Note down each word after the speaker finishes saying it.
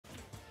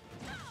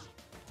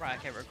Right,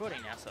 okay, we're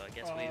recording now, so I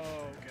guess okay.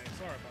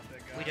 Sorry about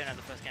that, guys. we don't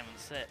have the first game on the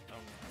set on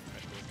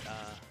record.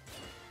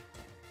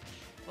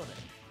 What was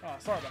it? Oh,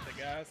 sorry about that,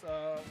 guys.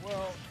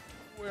 Well,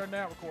 we're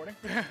now recording.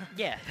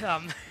 Yeah,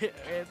 better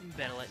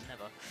late than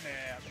never.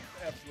 Yeah,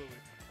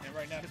 absolutely. And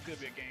right now, this could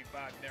be a game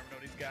 5. You never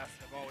know. These guys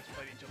have always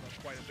played each other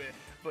quite a bit.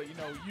 But, you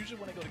know, usually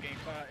when they go to game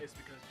 5, it's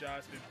because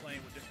Jai's been playing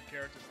with different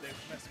characters. They're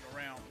messing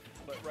around.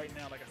 But right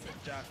now, like I said,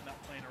 Jai's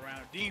not playing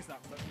around. Dean's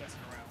not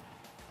messing around.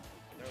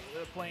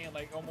 They're playing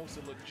like almost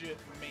a legit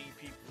main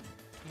people.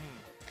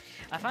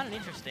 I find it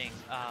interesting,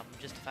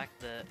 just the fact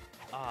that,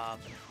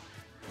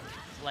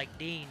 like,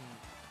 Dean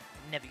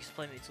never used to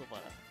play Meat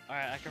Fighter.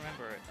 I can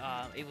remember it.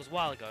 It was a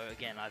while ago.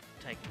 Again, I've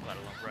taken quite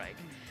a long break.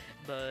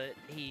 But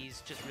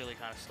he's just really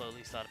kind of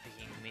slowly started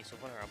picking Meat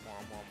Fighter up more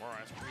and more and more. And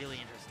it's really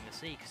interesting to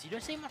see, because you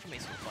don't see much of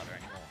Meat Fighter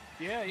anymore.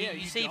 Yeah, yeah.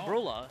 You see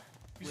Brawler.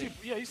 You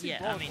see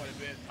Brawler quite a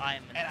bit. I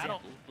am an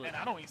example, and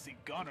I don't even see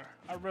Gunner.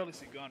 I rarely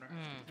see Gunner.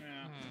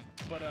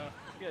 But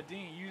yeah,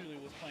 Dean usually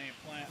was playing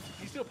Plant.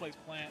 He still plays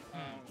Plant,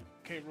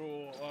 K.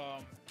 Rool,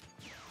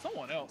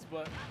 someone else.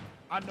 But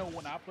I know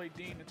when I play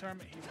Dean in the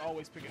tournament, he's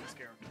always picking his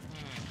character.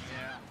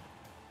 Yeah.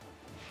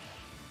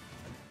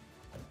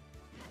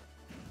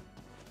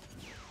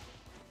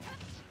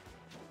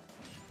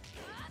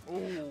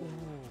 Ooh.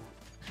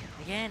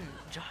 Again,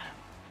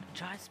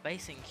 Jai's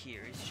spacing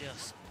here is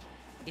just,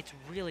 it's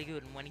really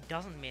good, and when he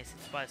doesn't miss,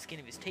 it's by the skin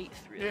of his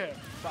teeth, really. Yeah,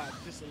 by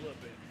just a little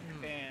bit.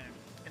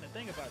 And the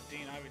thing about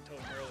Dean, I even told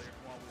him earlier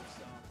when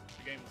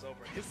the game was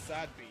over, his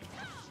side B,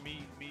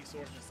 me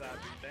sourcing the side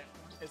B,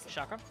 it's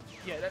Chakra?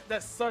 Yeah,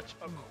 that's such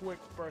a quick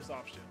burst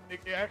option.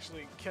 It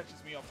actually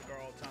catches me off the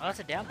guard all the time. Oh, that's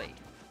a down B.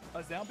 Oh,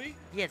 it's down B?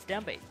 Yeah, it's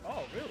down B.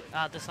 Oh, really?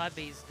 The side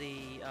B is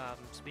the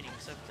spinning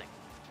circle thing.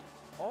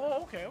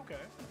 Oh, okay,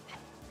 okay.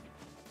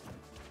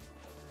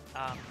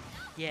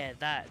 Yeah,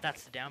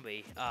 that's the down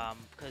B,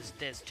 because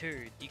there's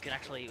two. You can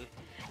actually,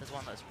 there's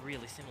one that's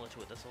really similar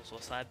to it that's also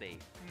a side B.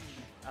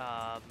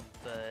 But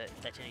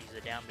they tend to use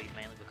the down B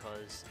mainly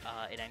because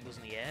it angles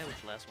in the air,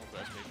 which allows more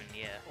burst movement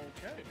in the air.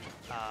 Okay.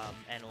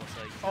 And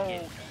also you get,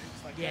 get, okay.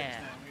 It's like yeah,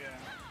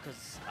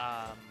 because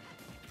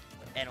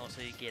and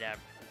also you get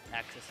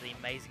access to the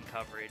amazing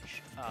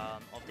coverage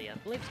of the, I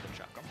believe it's called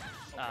Chakra,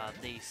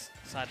 the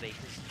side B,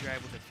 because you're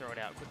able to throw it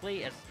out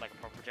quickly as like a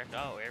proper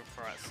projectile, or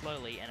throw it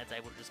slowly, and it's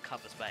able to just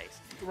cover space.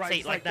 Right,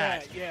 see, like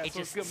that. Yeah, it so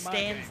just it's good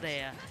stands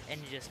there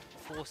and just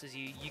forces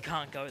you. You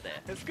can't go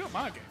there. It's good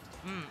mind games.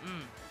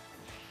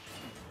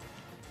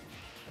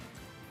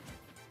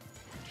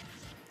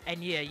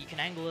 And yeah, you can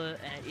angle it,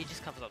 and it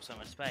just covers up so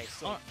much space.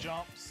 So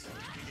jumps,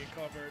 you get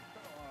covered.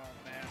 Oh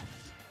man.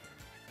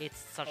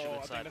 It's such a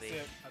good side B. I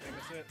think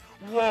that's it.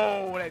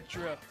 Whoa, that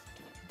drift.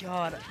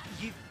 God,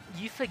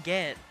 you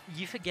forget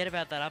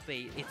about that up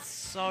B. It's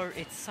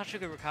such a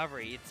good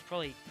recovery. It's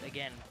probably,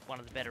 again, one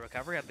of the better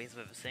recovery up Bs I've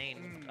ever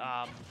seen.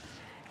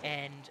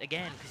 And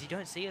again, because you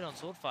don't see it on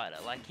Sword Fighter,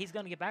 like he's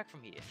gonna get back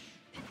from here.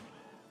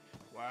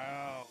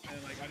 Wow.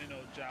 And like I didn't know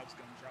Jai was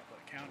gonna drop a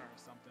counter or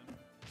something.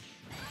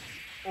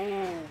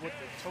 Oh, with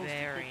the toasty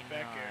Very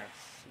back air.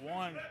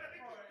 One.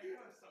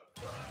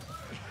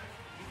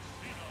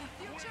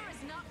 The future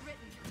is not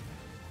written.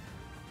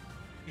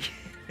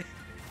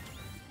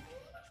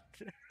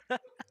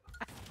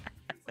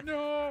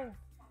 No.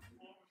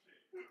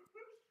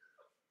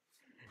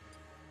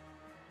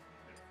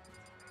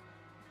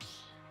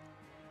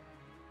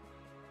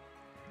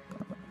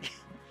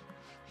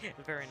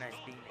 Very nice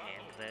Dean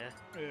hand there.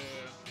 Yeah.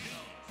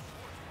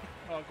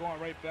 Oh, going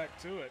right back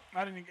to it.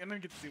 I didn't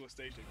get to see what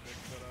stage they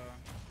picked,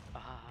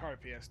 but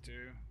probably PS2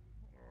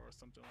 or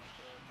something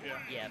like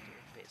that. Yeah. Yeah,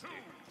 PS2.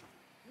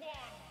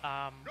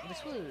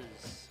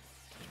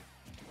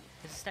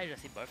 This is a stage I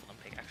see both of them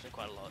pick actually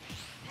quite a lot.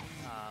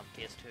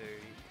 PS2.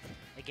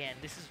 Again,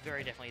 this is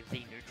very definitely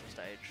the neutral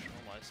stage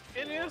almost.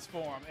 It is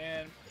for him,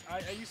 and I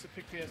used to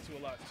pick PS2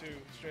 a lot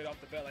too. Straight off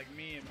the bat, like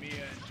me and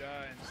Mia and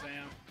Jai and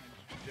Sam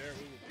and Jared,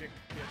 we would pick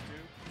PS2.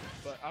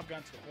 But I've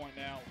gotten to the point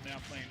now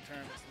I'm playing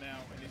tournaments now,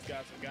 and these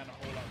guys have gotten a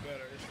whole lot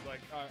better. It's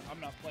like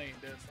I'm not playing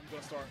this. I'm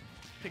gonna start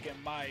picking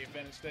my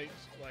advantage stage,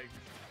 like,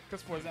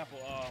 because for example,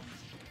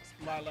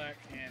 Lilac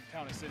and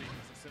Town and City is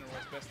the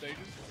Cinera's best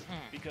stages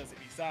because if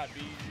you side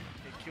B,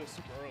 it kills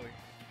super early.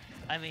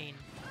 I mean,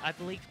 I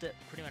believe that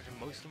pretty much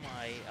most of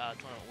my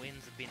tournament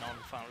wins have been on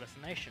Final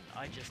Destination.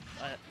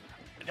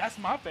 That's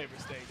my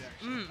favorite stage,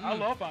 actually. I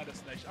love Final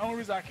Destination. The only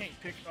reason I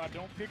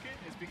don't pick it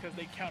is because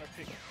they counter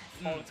pick it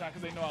all the time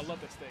because they know I love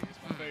that stage. It's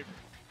my favorite.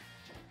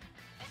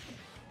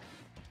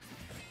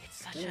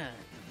 It's such a...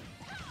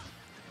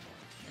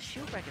 The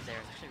shield breaker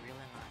there is actually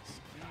really nice.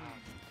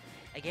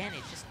 Again,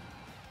 it's just...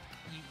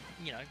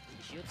 You know,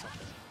 you shield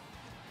something.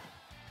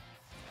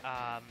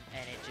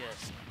 And it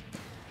just...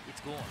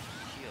 It's gone.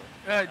 You shield.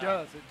 Yeah, it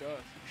does. It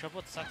does. Shot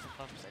put sucks on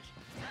platform stage.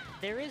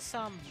 There is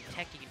some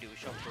tech you can do with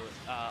shot put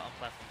on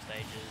platform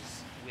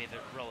stages with it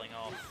rolling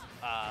off.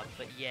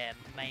 But yeah,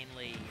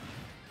 mainly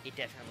it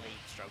definitely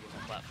struggles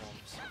on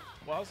platforms.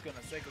 Well, I was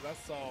gonna say because I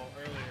saw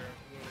earlier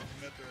with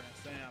Mithra and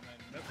Sam,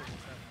 and Mithra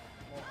was having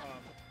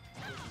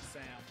was it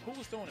Sam? Who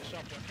was throwing a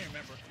sharp foot? I can't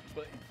remember.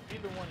 But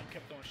either one of them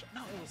kept throwing sharp.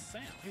 No, it was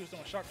Sam. He was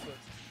throwing sharp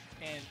foots,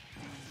 and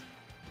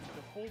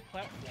the whole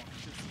platform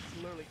just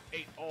literally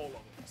ate all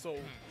of them. So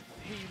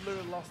he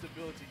literally lost the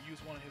ability to use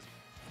one of his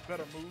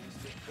better moves.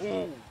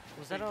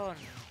 Was that on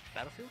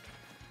Battlefield?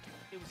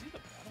 It was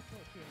either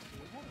Battlefield or PS2.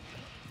 It was one of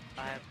them.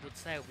 I would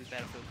say it would be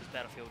Battlefield because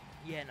Battlefield.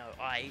 Yeah, no,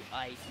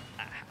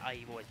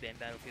 I've always been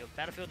Battlefield.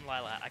 Battlefield and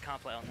Lilac, I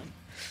can't play on them.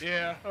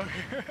 Yeah.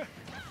 Okay.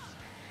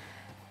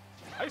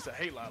 I used to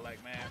hate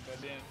Lilac, man, but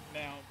then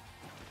now,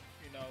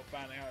 you know,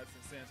 finding out it's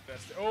in Sin's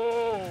best.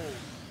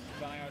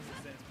 Finding out it's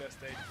in Sin's best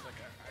stage. It's like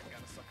I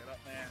gotta suck it up,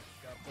 man.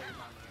 Gotta play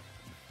Lilac.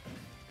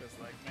 Just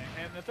like, man.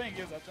 And the thing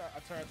is, I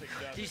try to take it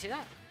down. Did you see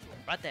that?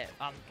 Right there.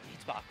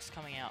 Hitbox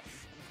coming out.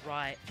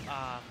 Right,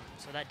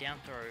 so that down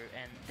throw,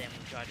 and then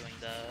we'll try doing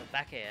the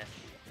back air.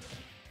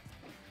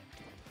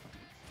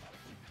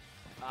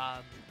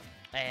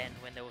 And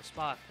when there was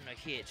spark, no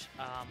hit,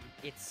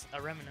 it's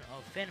a remnant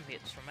of Phantom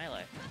hits from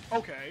Melee.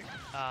 Okay.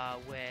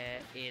 Where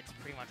it's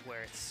pretty much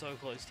where it's so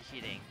close to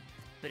hitting,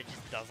 but it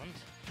just doesn't.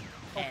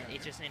 Okay. And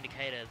it's just an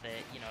indicator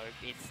that, you know,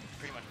 it's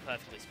pretty much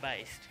perfectly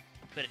spaced,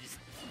 but it just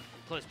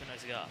close but no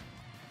cigar.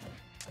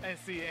 And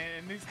see,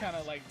 and these kind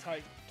of like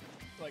tight,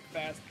 like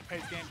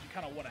fast-paced games, you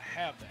kind of want to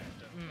have that.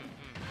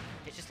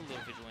 It's just a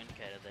little visual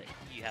indicator that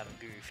you haven't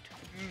goofed.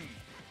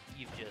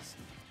 You've just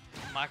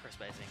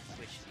microspacing,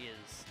 which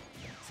is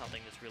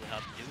something that's really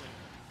hard to do in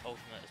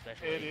Ultimate,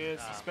 especially. It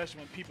is, especially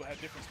when people have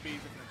different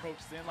speeds, different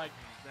approaches. Then like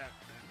that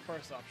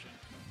first option.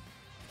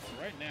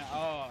 But right now,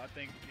 I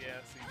think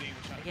see, Dean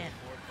was trying to go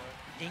for it, but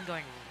Dean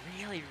going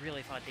really,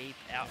 really far deep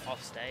out off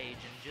stage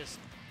and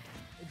just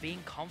being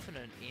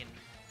confident in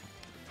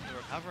the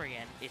recovery,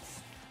 and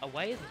it's a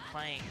way of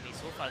playing Mii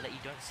Sword Fighter that you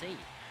don't see.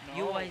 No.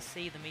 You always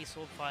see the Mii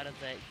Sword Fighter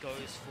that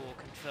goes for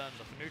confirms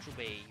off a neutral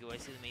B. You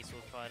always see the Mii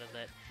Sword Fighter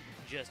that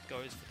just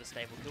goes for the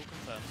stable kill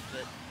confirms.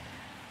 But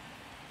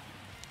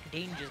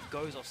Dean just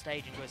goes off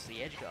stage and goes to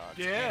the edge guard.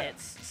 Yeah. And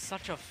it's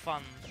such a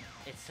fun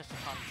thing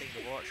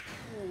to watch.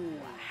 Ooh.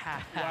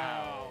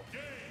 Wow.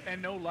 And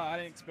no lie, I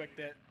didn't expect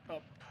that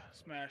up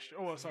smash.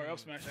 Oh, sorry, up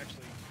smash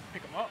actually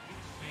pick him up.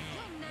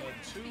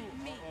 2 to 1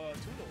 going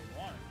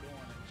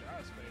in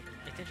Jai's favor.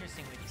 It's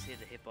interesting when you see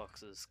the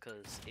hitboxes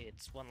because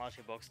it's one large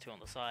hitbox, 2 on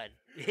the side.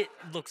 It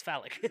looks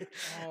phallic.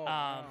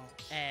 Wow.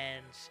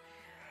 And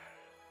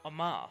on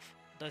Marth,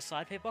 those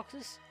side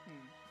hitboxes,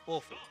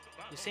 awful.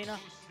 Lucina,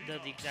 they're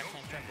the exact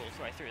same trend balls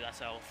right through, that's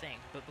the whole thing.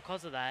 But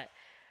because of that,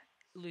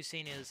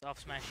 Lucina's up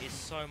smash is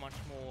so much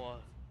more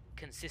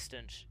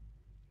consistent.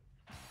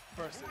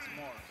 Versus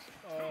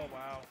Mars. Oh,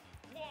 wow.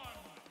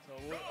 So,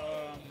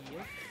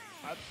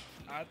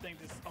 I think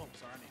this. Oh,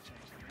 sorry, I need to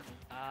change that.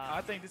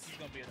 I think this is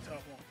going to be a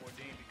tough one for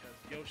Dean because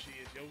Yoshi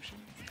is Yoshi.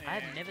 I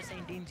have never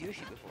seen Dean's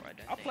Yoshi before, I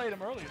don't think. I played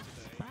him earlier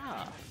today.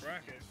 Ah. In the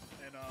bracket.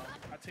 And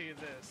I tell you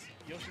this,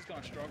 Yoshi's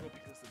going to struggle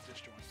because of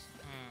disjoints.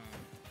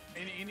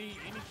 Any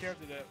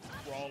character that's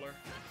a brawler,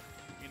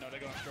 you know, they're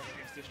going to struggle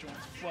against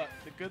disjoints. But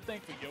the good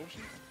thing for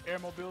Yoshi, air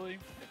mobility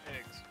and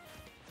eggs.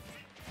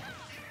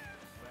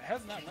 But it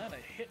has not landed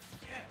a hit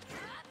yet.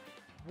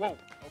 Whoa,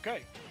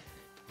 okay.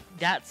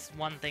 That's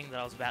one thing that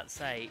I was about to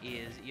say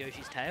is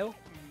Yoshi's tail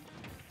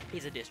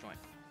is a disjoint.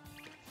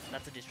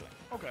 That's a disjoint.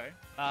 Okay.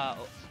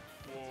 Whoa.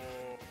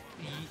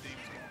 Dean's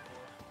going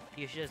for it.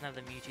 Yoshi doesn't have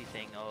the Mewtwo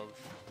thing of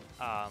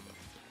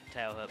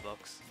tail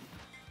hurtbox.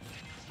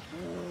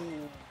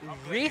 Ooh,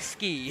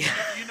 risky.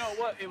 You know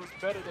what? It was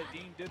better that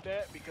Dean did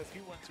that because he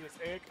went to his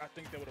egg. I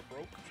think that would have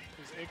broke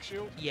his egg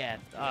shield. Yeah,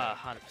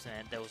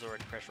 100%. There was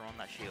already pressure on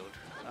that shield.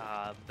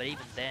 But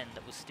even then,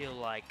 that was still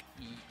like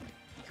you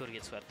could have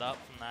get swept up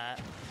from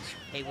that.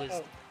 It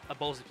was a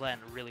ballsy play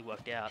and it really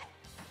worked out.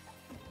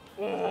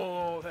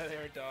 Oh, that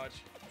air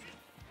dodge.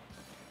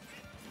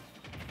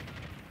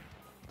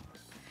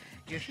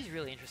 Yoshi's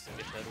really interesting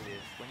to turtle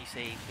with when you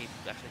see people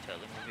actually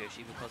turtling with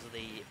Yoshi because of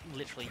the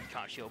literally you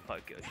can't shield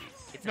poke Yoshi.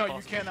 It's no,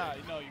 you cannot.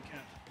 No, you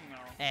can't. No.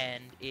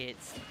 And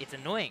it's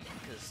annoying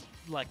because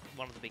like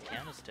one of the big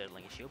counters to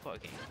turtling is shield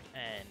poking,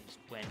 and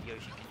when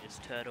Yoshi can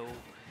just turtle,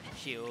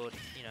 shield,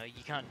 you know,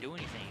 you can't do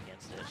anything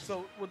against it.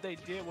 So what they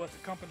did was to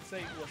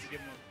compensate was to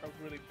give him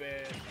a really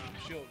bad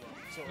shield roll.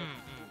 So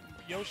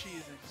if Yoshi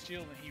is in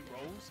shield and he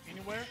rolls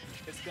anywhere,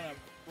 it's gonna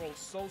roll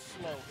so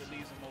slow it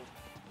leaves him open.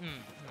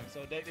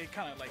 So they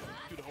kind of like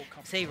do the whole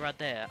compensation. See right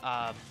there,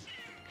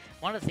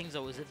 one of the things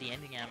that was at the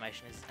ending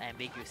animation is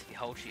ambiguous if you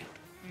hold shield.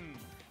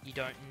 You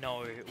don't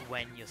know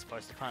when you're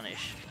supposed to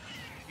punish.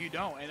 You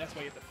don't, and that's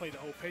why you have to play the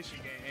whole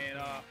patient game. And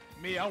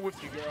me, I'm with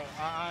you, girl.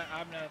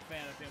 I'm not a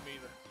fan of him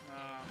either.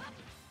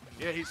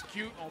 Yeah, he's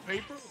cute on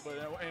paper, but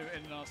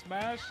in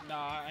Smash,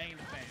 nah, I ain't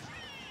a fan.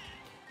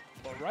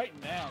 But right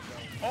now,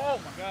 though, oh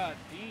my God,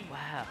 Dean.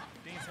 Wow.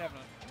 Dean's having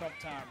a tough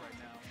time right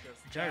now.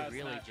 Jai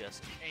really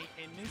just...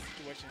 In this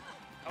situation,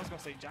 I was going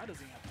to say Jai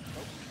doesn't have to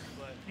poke,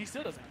 but he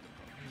still doesn't have to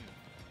poke.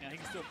 and he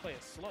can still play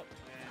it slow.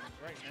 And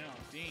right now,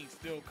 Dean's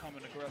still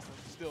coming aggressive,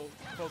 still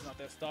closing out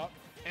that stock.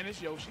 And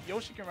it's Yoshi.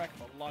 Yoshi can rack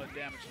up a lot of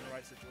damage in the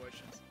right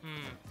situations.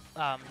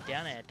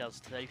 Down air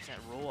does 30%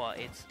 raw.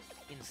 It's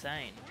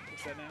insane.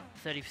 What's that now?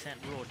 30%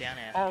 raw down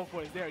air. Oh,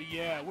 boy, there,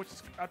 yeah. Which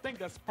is, I think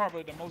that's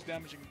probably the most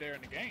damaging there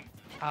in the game.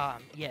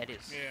 Yeah, it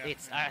is. Yeah.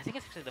 It's. I think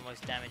it's actually the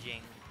most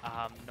damaging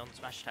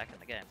non-smash attack in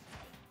the game,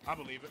 I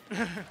believe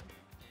it.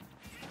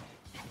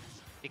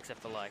 except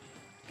for like,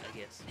 I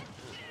guess,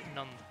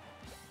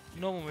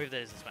 normal move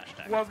that is a smash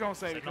attack. Well, I was gonna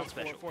say So because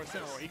non-special. for a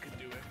Sentinel, he could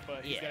do it,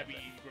 but he's Yeah, gotta be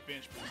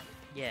revenge boost.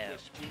 Yeah.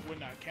 Which we're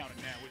not counting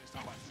now. We're just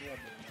talking about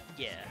normal.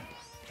 Yeah.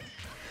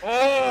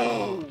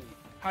 Oh!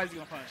 How's he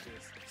gonna punish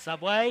this?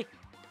 Subway.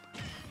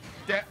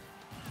 That.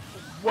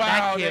 Wow,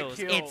 that kills.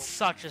 that kills. It's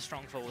such a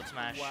strong forward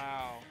smash.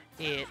 Wow.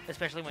 It,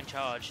 especially when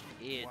charged.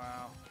 It.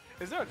 Wow.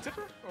 Is there a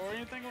tipper or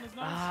anything on his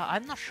nose?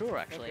 I'm not sure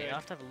actually. Okay. I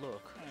have to have a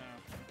look. Yeah.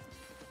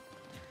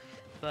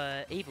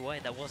 But either way,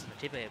 that wasn't a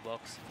tipper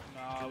hitbox.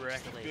 Nah, it was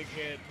just a Directly. big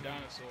head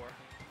dinosaur.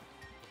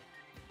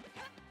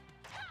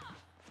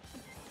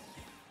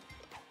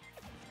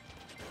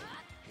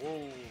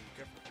 Whoa.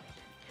 Careful.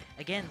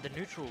 Again, the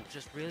neutral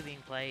just really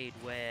being played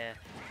where,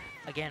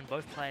 again,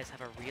 both players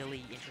have a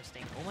really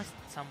interesting, almost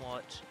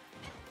somewhat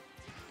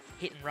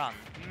hit and run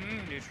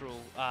neutral,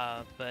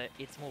 but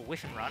it's more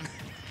whiff and run.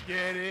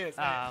 Yeah, it is.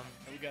 Um,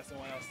 And we got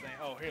someone else saying,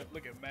 oh, here,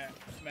 look at Max.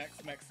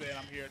 Max said,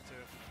 I'm here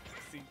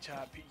to see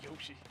Chad beat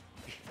Yoshi.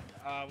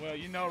 Well,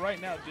 you know,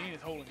 right now, Dean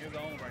is holding his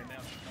own right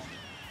now.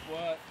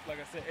 But, like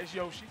I said, it's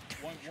Yoshi.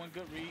 One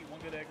good read, one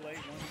good egg lay,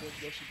 one good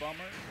Yoshi bomber.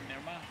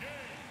 Never mind.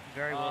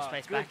 Very well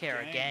spaced good back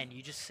air game. again.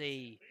 You just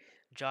see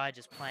Jai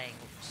just playing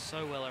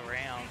so well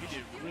around He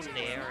did really the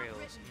well.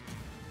 aerials.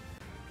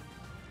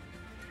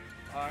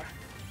 Alright,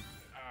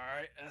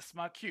 that's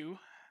my cue.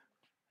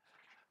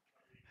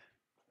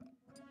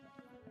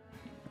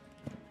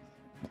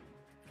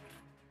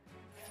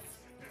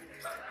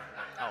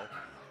 Oh.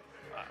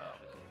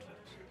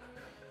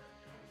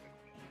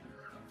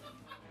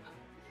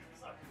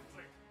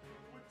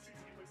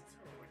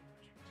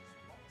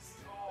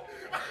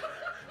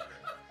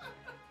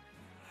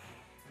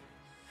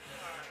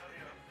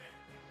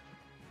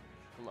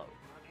 Hello.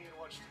 I'm here to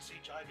watch the see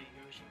Jai beat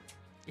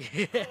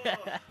Yoshi.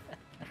 Yeah.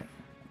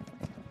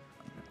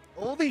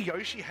 All the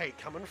Yoshi hate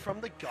coming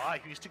from the guy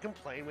who used to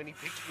complain when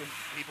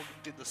people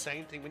did the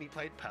same thing when he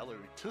played Palu.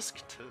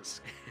 Tisk tisk.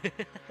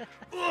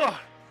 Ugh.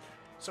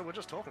 So we're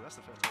just talking. That's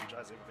the first time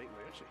Jai's ever beaten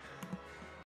Yoshi.